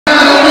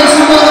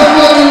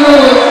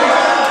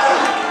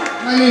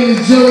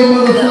Joey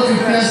motherfucking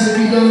Fast. If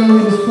you don't know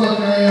who the fuck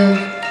I am,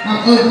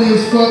 I'm ugly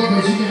as fuck,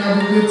 but you can have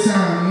a good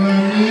time, you know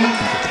what I mean?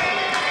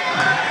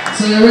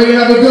 So you ready to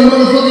have a good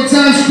motherfucking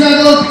time,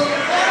 Chicago?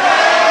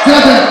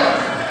 Drop it!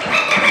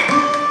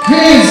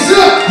 Hands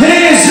up!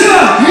 Hands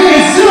up!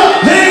 Hands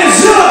up! Hands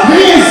up!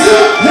 Hands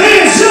up!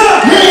 Hands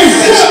up!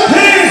 Hands up!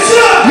 Hands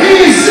up!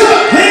 Hands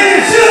up!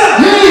 Hands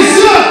up! Hands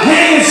up!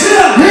 Hands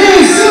up!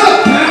 Hands up!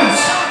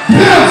 Bounce!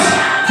 Bounce!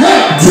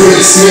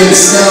 Bricks in the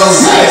stove,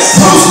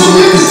 posted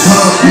with the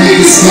pump.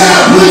 Niggas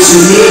got what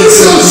you need,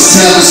 so just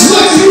tell us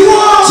what you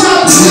want.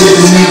 Choppers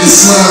living in the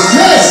slump.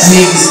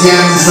 Niggas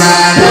down the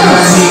ride, all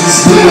my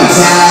niggas with a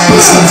vibe.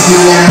 It's gonna be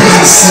on the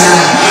other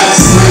side.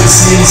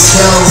 Bricks in the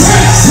stove,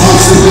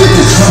 posted with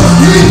the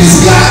pump. Niggas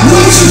got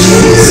what you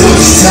need, so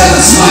just tell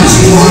us what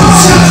you want.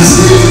 Choppers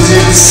living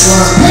in the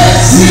slump.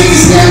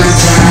 Niggas down the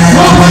ride,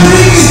 all my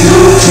niggas do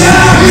a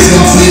job. It's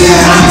gonna be on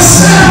the other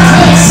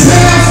side.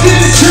 Now get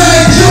the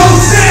track, Joe.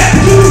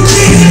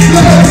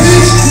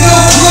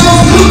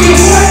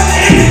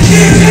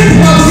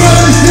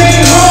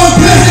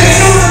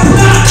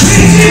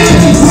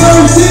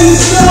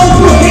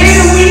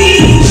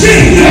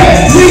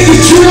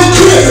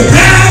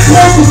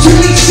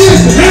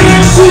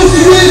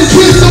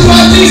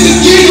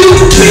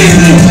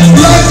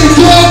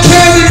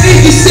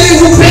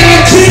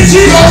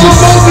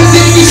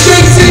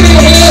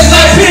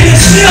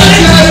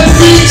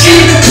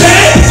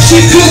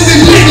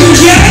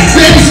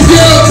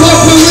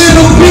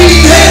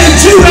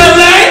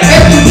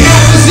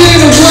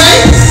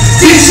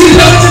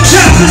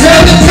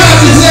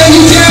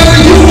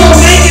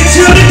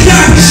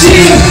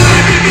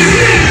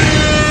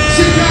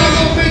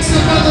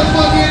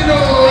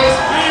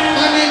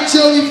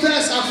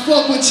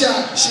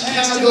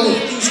 Chicago.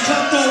 These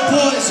cutthroat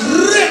boys,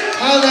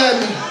 holla at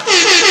me.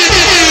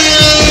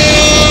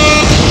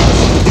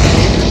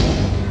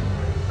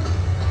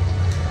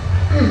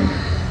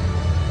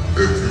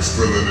 If you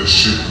feeling this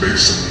shit, make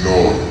some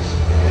noise.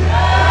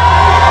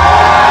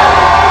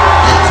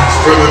 If you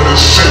feeling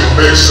this shit,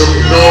 make some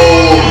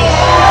noise.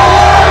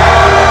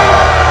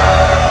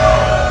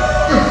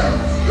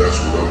 That's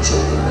what I'm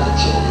talking about,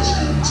 y'all. Let's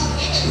get into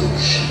this drill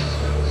shit.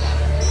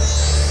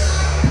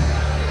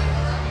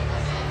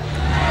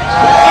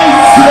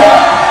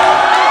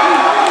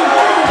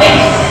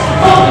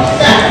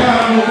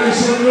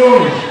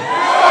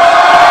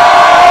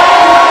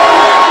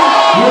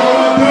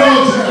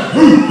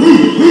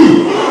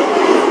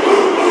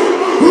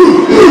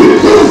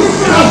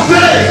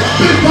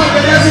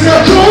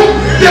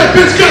 That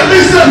bitch got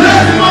me some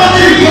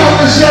money.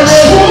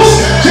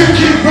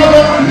 Keep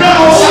brother, no,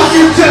 I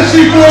can touch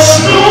you for a